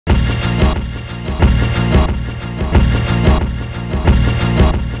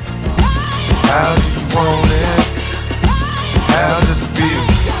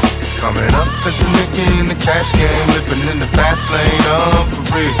cash game, living in the fast lane,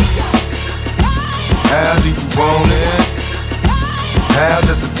 for real. How do you want it? How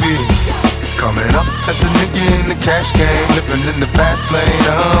does it feel? Coming up as a nigga in the cash game, living in the fast lane,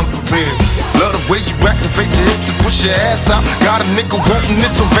 for real. Love the way you activate your hips and push your ass out. Got a nigga wanting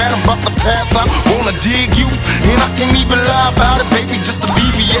this so bad I'm about to pass out. Wanna dig you, and I can't even lie about it, baby. Just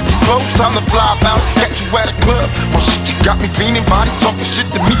alleviate your clothes, time to fly about. Catch you at a club, oh shit, you got me fiending. Body talking shit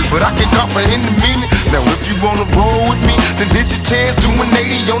to me, but I can't comprehend the meaning. Now if you wanna roll with me, then this your chance. Doing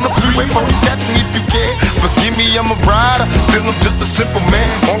 80 on the freeway, police catch me if you can. Forgive me, I'm a rider, still I'm just a simple man.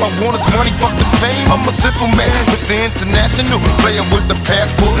 All I want is money, fuck the fame, I'm a simple man. Mr. International, player with the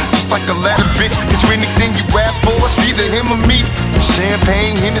passport, just like a ladder, bitch. Get you anything you ask for, it's either him or me.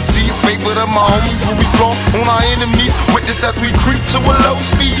 Champagne, Hennessy, favorite of my homies when we floss on our enemies. Witness as we creep to a low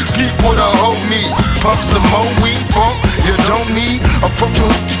speed. Peep with a whole me, puff some more weed, funk you don't need. Approach your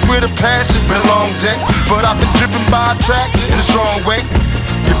hoochies with a passion, been a long day, but I've been driven by attraction in a strong way.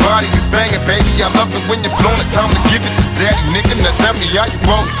 Your body is banging, baby, I love it when you're flown. It's time to give it to daddy, nigga. Now tell me how you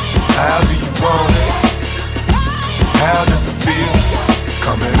want it. How do you want it? How does it feel?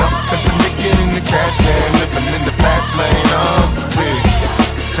 Coming up as a nigga in the cash game, living in the fast lane, for real.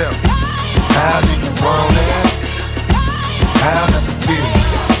 Tell me, how do you want it? How does it feel?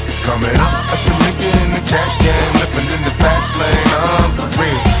 Coming up as a nigga in the cash game, living in the fast lane, for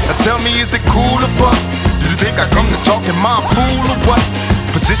real. Now tell me, is it cool or what? Do you think I come to talk in my fool or what?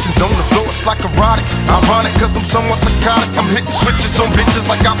 Positions on the floor, it's like erotic. Ironic, cause I'm somewhat psychotic. I'm hitting switches on bitches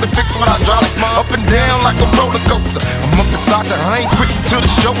like I've been fixed with hydraulics. Up and down like a roller coaster. I'm up inside you, I ain't quitting till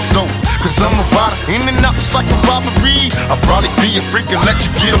the show's over. Cause I'm a rider, in and out just like a robbery. I'll probably be a freak and let you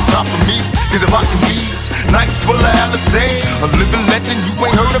get on top of me. Cause if I can these nights full of Alizé, a living legend, you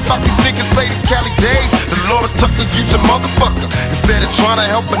ain't heard about these niggas play these Cali days. The Lawrence Tucker, you's a motherfucker. Instead of trying to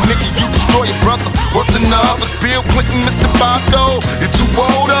help a nigga, you destroy your brother. Worse than the others, Bill Clinton, Mr. Bado. You're too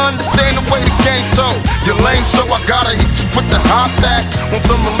old to understand the way the game told. You're lame, so I gotta hit you with the hot facts. Want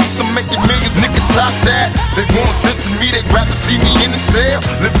some release, I'm making millions, niggas top that. They want sense to me, they'd rather see me in the cell.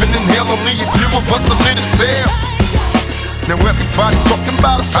 Living in hell only if you of us a little tell. Now everybody talking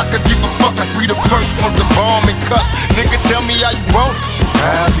about us, I could give a fuck like we the first ones to bomb and cuss. Nigga, tell me how you want it.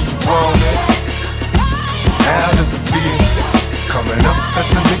 How do you want it? How does it feel? Coming up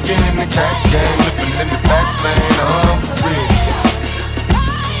as a nigga in the cash game, living in the fast lane, for real.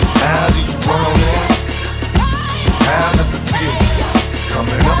 How do you want it? How does it feel?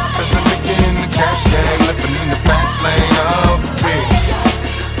 Coming up as a nigga in the cash game, living in the fast lane, for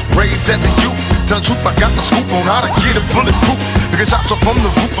real. Raised as a youth, tell the truth, I got the scoop on how to get a bulletproof. Because shots up on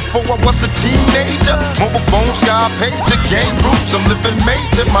the roof before I was a teenager. Mobile phone, sky pager, game groups, I'm living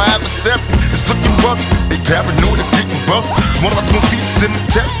major. My adversaries is looking worried, they paranoid of getting bugged. One of us gon' see the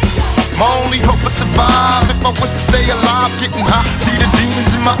cemetery. My only hope is survive. If I wish to stay alive, getting high, see the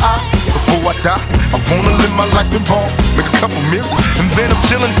demons in my eyes. Before I die, I wanna live my life in ball, make a couple million, and then I'm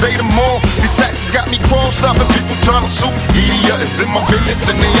chillin', pay them all. These taxes got me crossed up, and people tryna sue me. Media is in my business,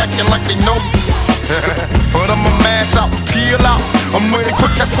 and they acting like they know me. But I'ma mash out and peel out. I'm waiting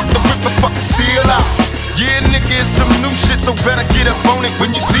quick, that's what the ripper fucking steal out. Yeah, nigga, it's some new shit, so better get up on it.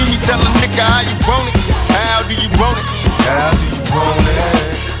 When you see me, tell a nigga how you want it. How do you want it? How do you want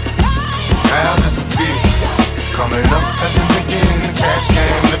it? How does it feel? Coming up as a nigga in the cash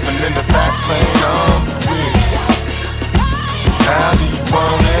game.